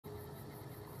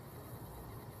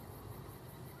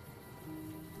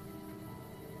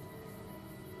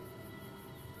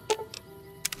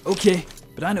Okay,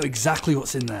 but I know exactly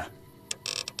what's in there.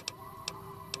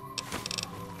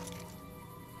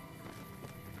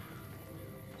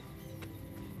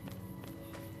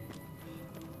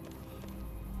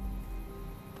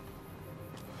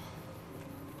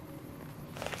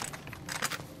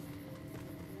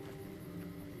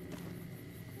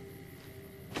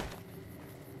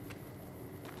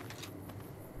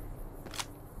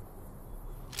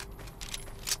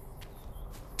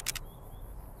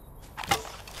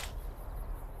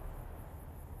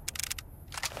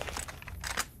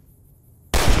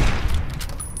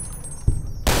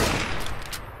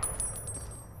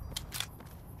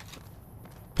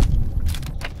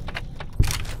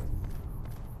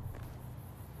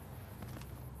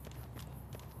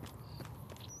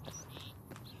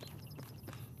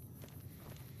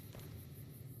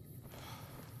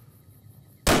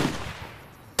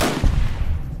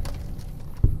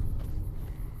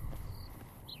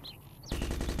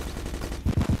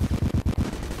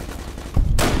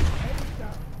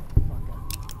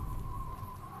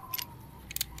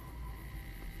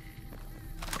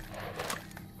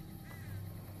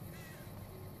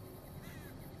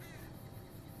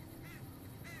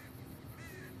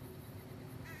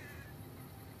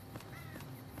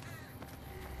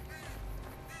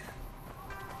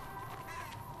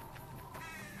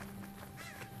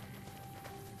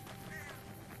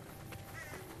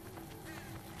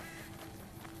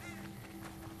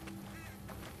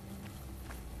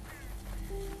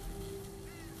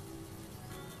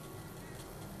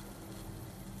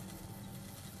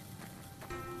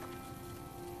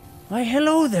 Why,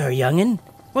 hello there, youngin'.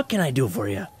 What can I do for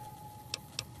you?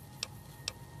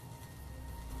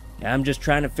 I'm just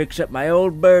trying to fix up my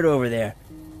old bird over there.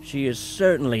 She has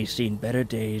certainly seen better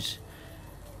days.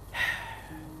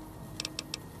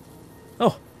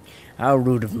 Oh, how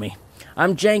rude of me.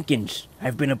 I'm Jenkins.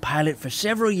 I've been a pilot for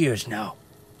several years now.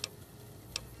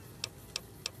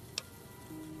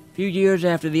 A few years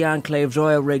after the Enclave's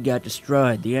oil rig got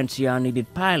destroyed, the NCR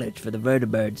needed pilots for the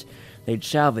Vertibirds they'd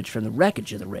salvaged from the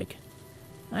wreckage of the rig.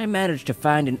 I managed to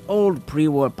find an old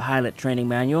pre-war pilot training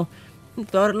manual and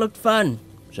thought it looked fun,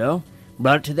 so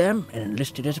brought it to them and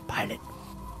enlisted as a pilot.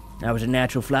 I was a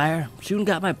natural flyer, soon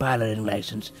got my piloting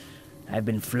license. I've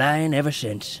been flying ever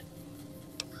since.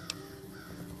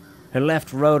 Her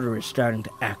left rotor is starting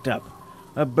to act up.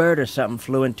 A bird or something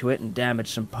flew into it and damaged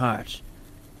some parts.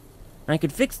 I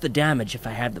could fix the damage if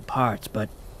I had the parts, but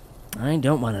I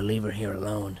don't want to leave her here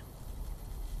alone.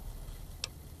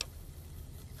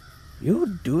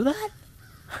 You do that?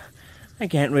 I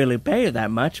can't really pay you that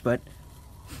much, but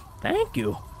thank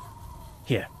you.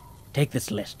 Here, take this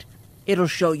list. It'll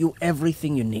show you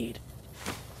everything you need.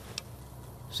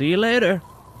 See you later.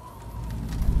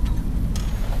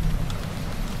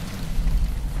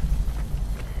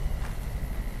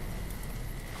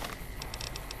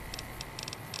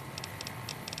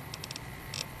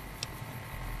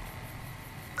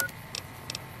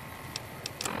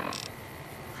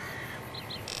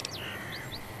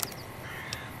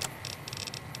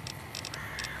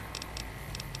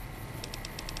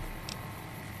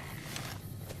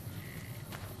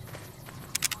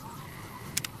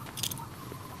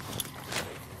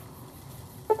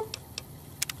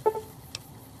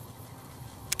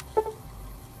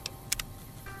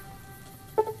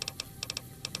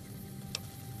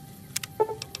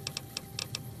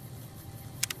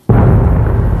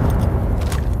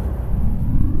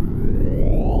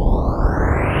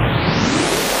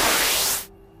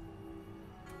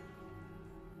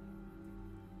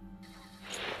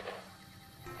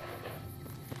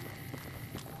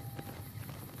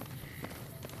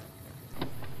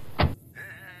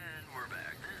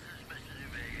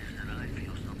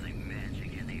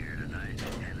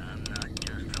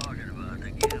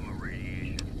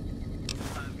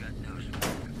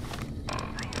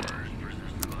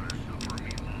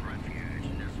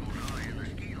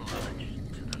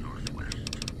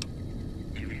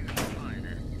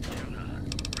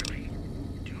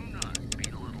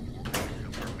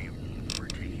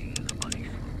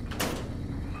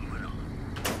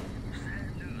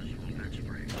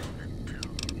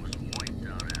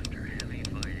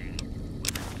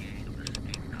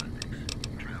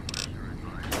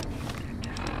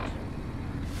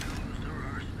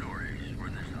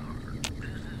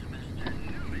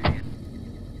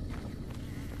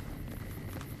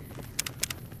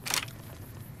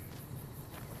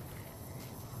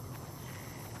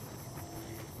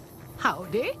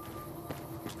 Howdy.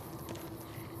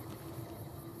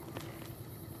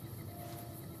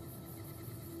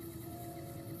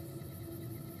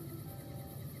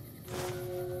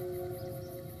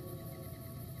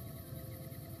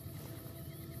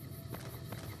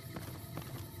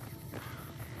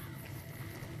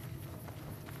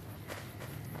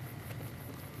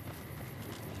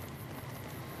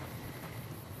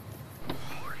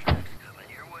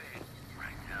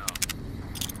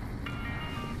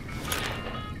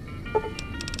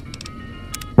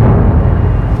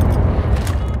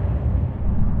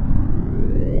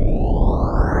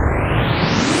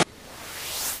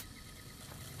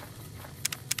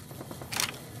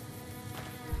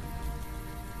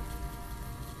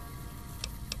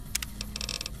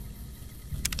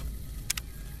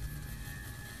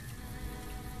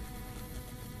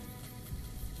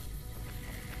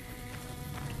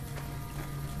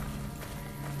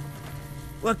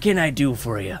 What can I do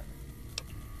for you?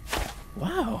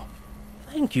 Wow.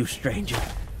 Thank you, stranger.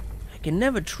 I can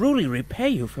never truly repay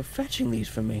you for fetching these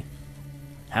for me.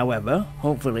 However,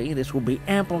 hopefully this will be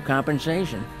ample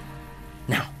compensation.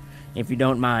 Now, if you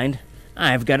don't mind,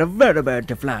 I've got a vertibird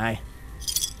to fly.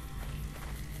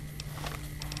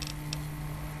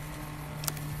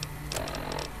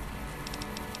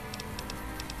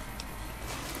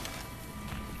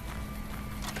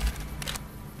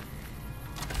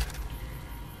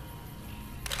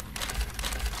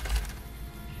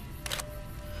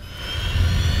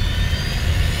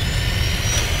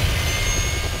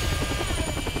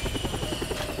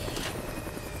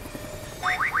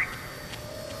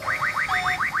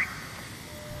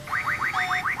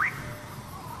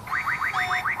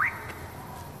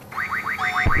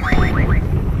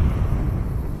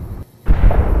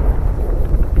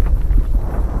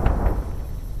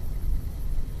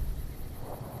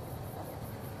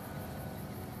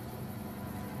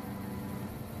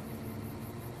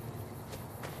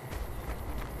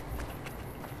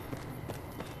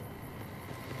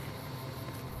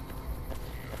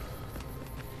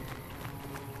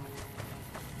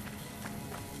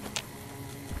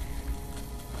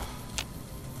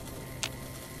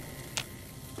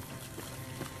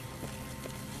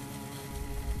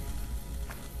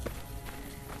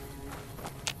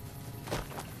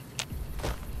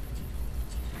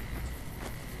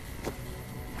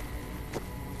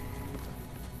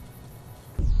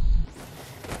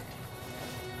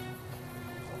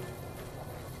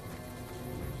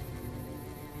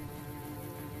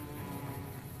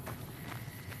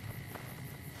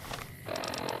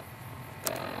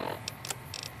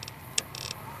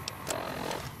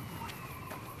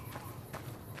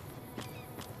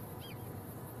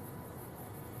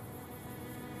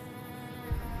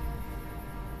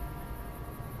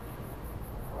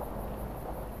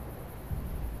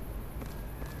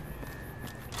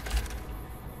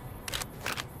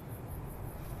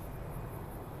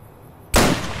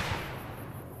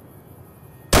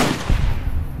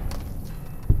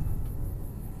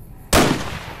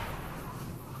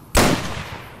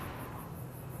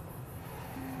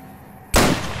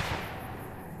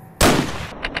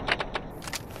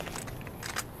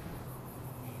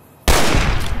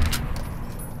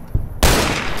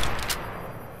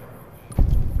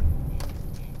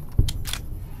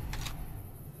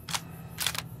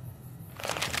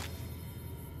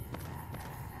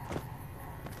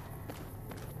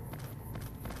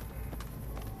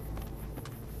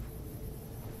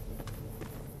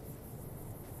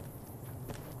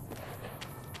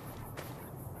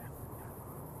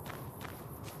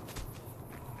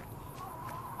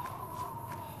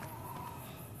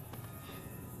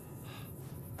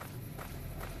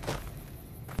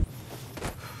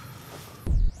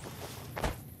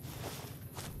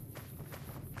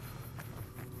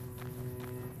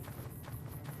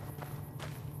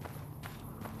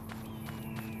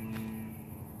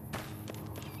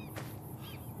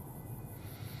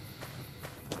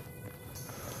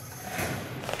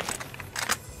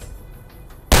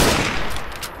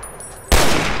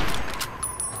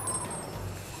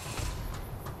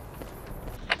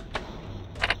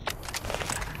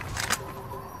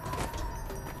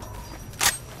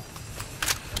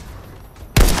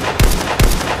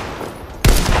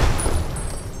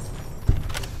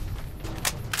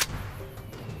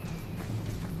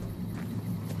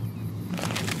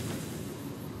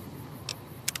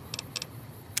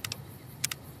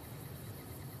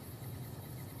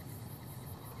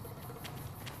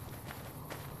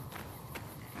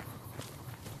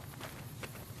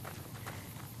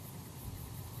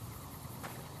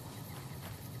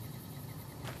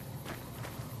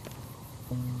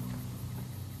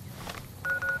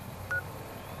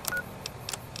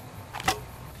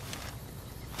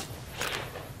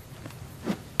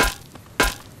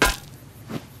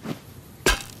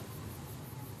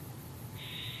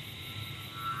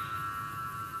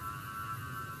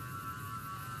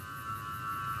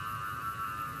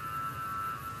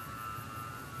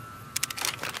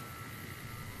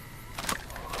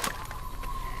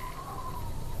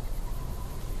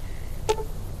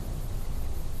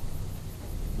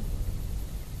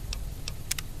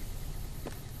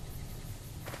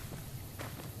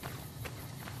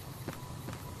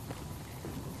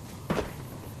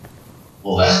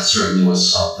 Well, that certainly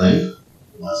was something,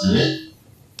 wasn't it?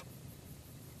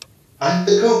 I'm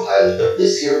the co-pilot of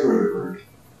this here Vertibird.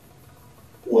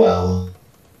 Well,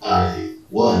 I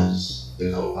was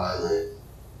the co-pilot.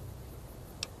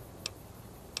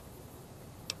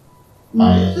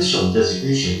 My official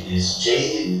designation is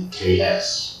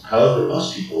JNKS. However,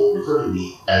 most people refer to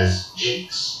me as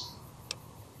Jinx.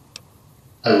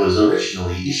 I was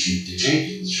originally issued to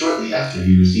Jenkins shortly after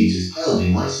he received his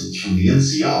piloting license from the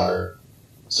NCR,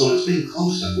 so it's been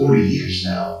close to 40 years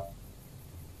now.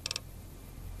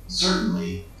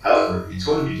 Certainly, however, it's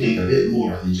going to take a bit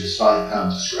more than just 5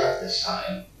 pounds of scrap this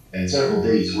time, and several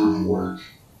days worth of work.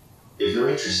 If you're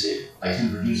interested, I can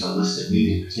produce a list of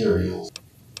needed materials.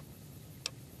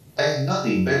 I have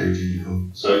nothing better to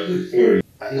do, so I could ferry.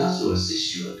 I can also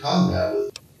assist you in combat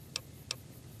with.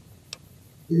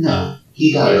 No,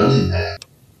 he died on impact.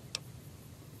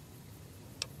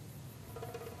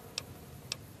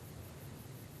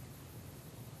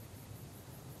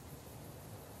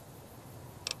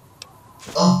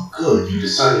 Oh, good, you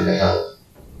decided to help.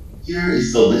 Here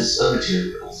is the list of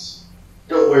materials.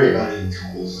 Don't worry about any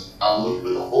tools. I'll load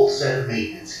with a whole set of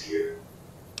maintenance gear.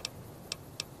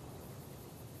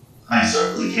 I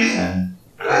certainly can,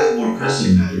 but I have more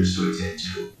pressing matters to attend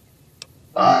to.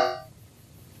 Bye.